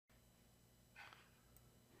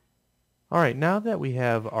Alright, now that we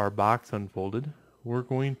have our box unfolded, we're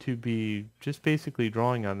going to be just basically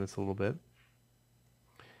drawing on this a little bit.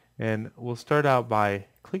 And we'll start out by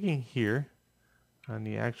clicking here on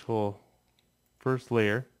the actual first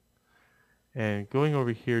layer and going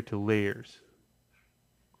over here to layers.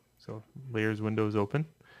 So layers window is open.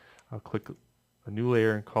 I'll click a new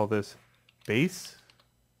layer and call this base.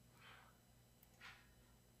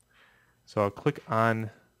 So I'll click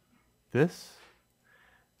on this,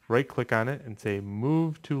 right click on it and say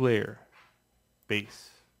move to layer,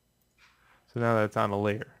 base. So now that's on a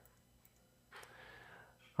layer.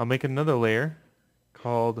 I'll make another layer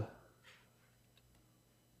called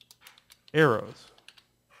arrows.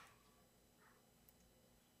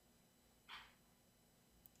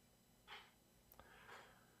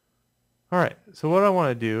 Alright, so what I want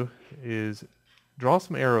to do is draw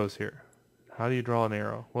some arrows here. How do you draw an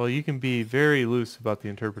arrow? Well, you can be very loose about the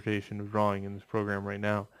interpretation of drawing in this program right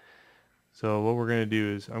now. So what we're going to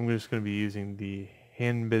do is I'm just going to be using the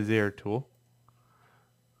Hand Bezier tool.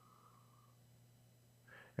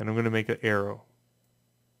 And I'm going to make an arrow.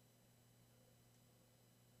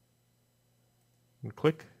 And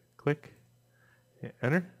click, click, hit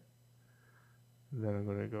enter. And then I'm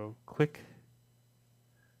going to go click,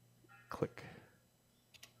 click.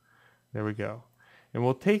 There we go. And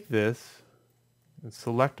we'll take this and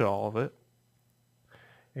select all of it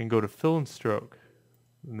and go to fill and stroke.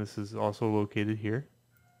 And this is also located here.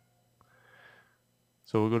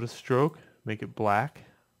 So we'll go to stroke, make it black,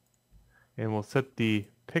 and we'll set the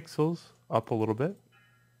pixels up a little bit.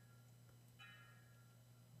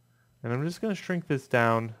 And I'm just going to shrink this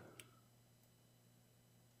down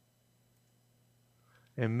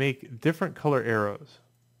and make different color arrows.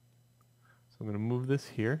 So I'm going to move this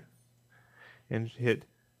here and hit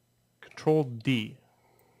Control D.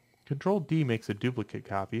 Control D makes a duplicate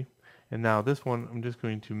copy. And now this one I'm just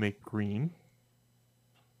going to make green.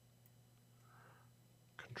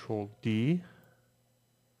 Control D.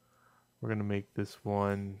 We're going to make this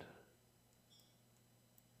one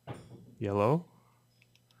yellow.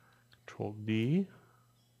 Control D.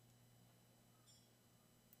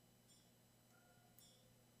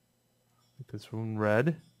 Make this one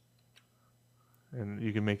red. And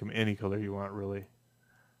you can make them any color you want, really.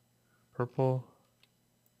 Purple.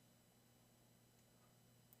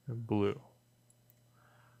 And blue.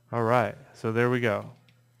 Alright, so there we go.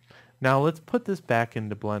 Now let's put this back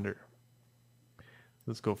into Blender.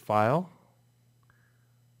 Let's go File,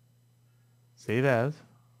 Save As,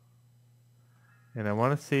 and I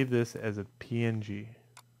want to save this as a PNG.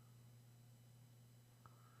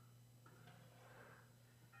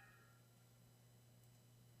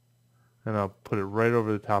 And I'll put it right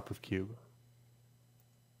over the top of Cube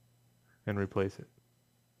and replace it.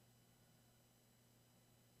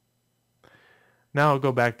 Now I'll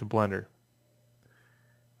go back to Blender.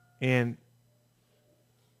 And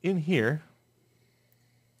in here,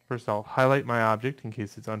 first I'll highlight my object in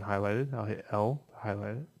case it's unhighlighted. I'll hit L to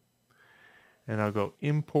highlight it. And I'll go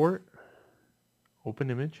Import,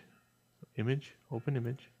 Open Image, Image, Open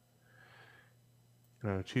Image.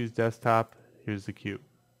 And I'll choose Desktop. Here's the cube.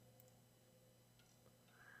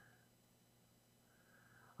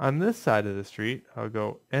 On this side of the street, I'll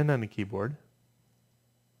go N on the keyboard.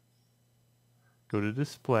 Go to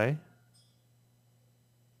Display.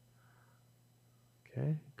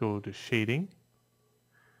 Okay, go to Shading.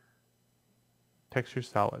 Texture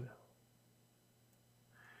Solid.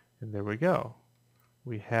 And there we go.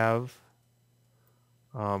 We have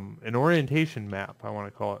an orientation map, I want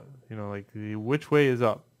to call it. You know, like the which way is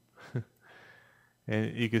up.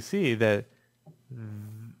 And you can see that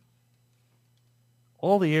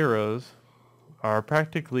all the arrows are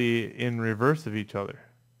practically in reverse of each other.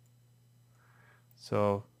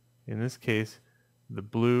 So in this case, the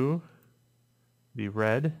blue, the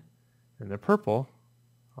red, and the purple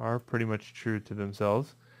are pretty much true to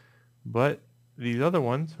themselves, but these other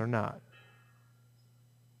ones are not.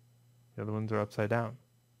 The other ones are upside down.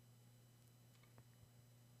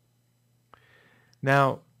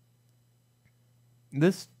 Now,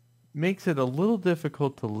 this makes it a little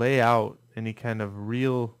difficult to lay out any kind of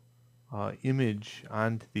real image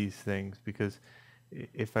onto these things, because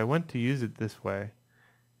if I went to use it this way,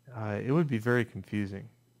 it would be very confusing.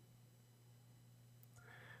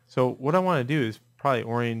 So what I want to do is probably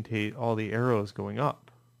orientate all the arrows going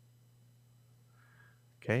up.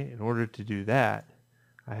 Okay, in order to do that,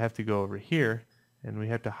 I have to go over here and we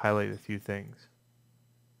have to highlight a few things.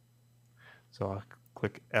 So I'll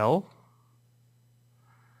click L,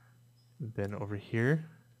 then over here,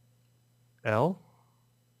 L,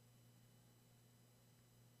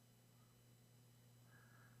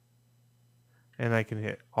 and I can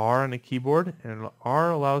hit R on the keyboard, and R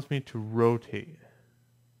allows me to rotate.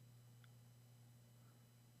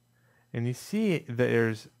 And you see that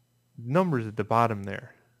there's numbers at the bottom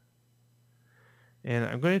there. And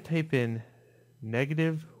I'm going to type in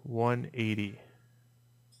 -180.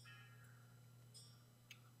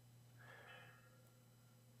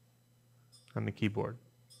 On the keyboard.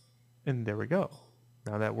 And there we go.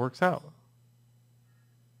 Now that works out.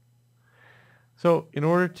 So in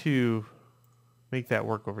order to make that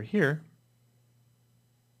work over here,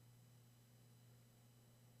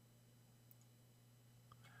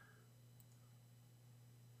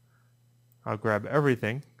 I'll grab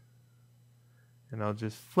everything and I'll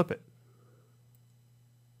just flip it.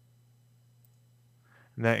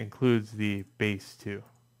 And that includes the base too.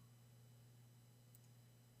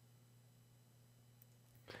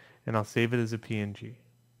 And I'll save it as a PNG.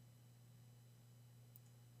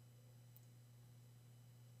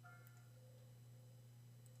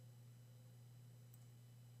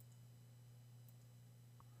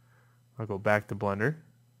 I'll go back to Blender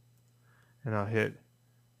and I'll hit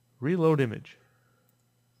reload image.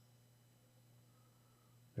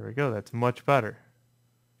 There we go, that's much better.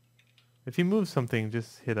 If you move something,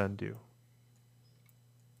 just hit undo.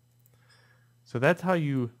 So that's how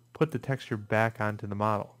you put the texture back onto the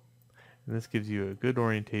model. And this gives you a good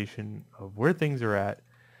orientation of where things are at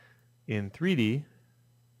in 3D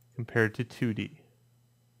compared to 2D.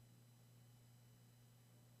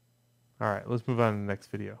 Alright, let's move on to the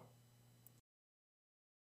next video.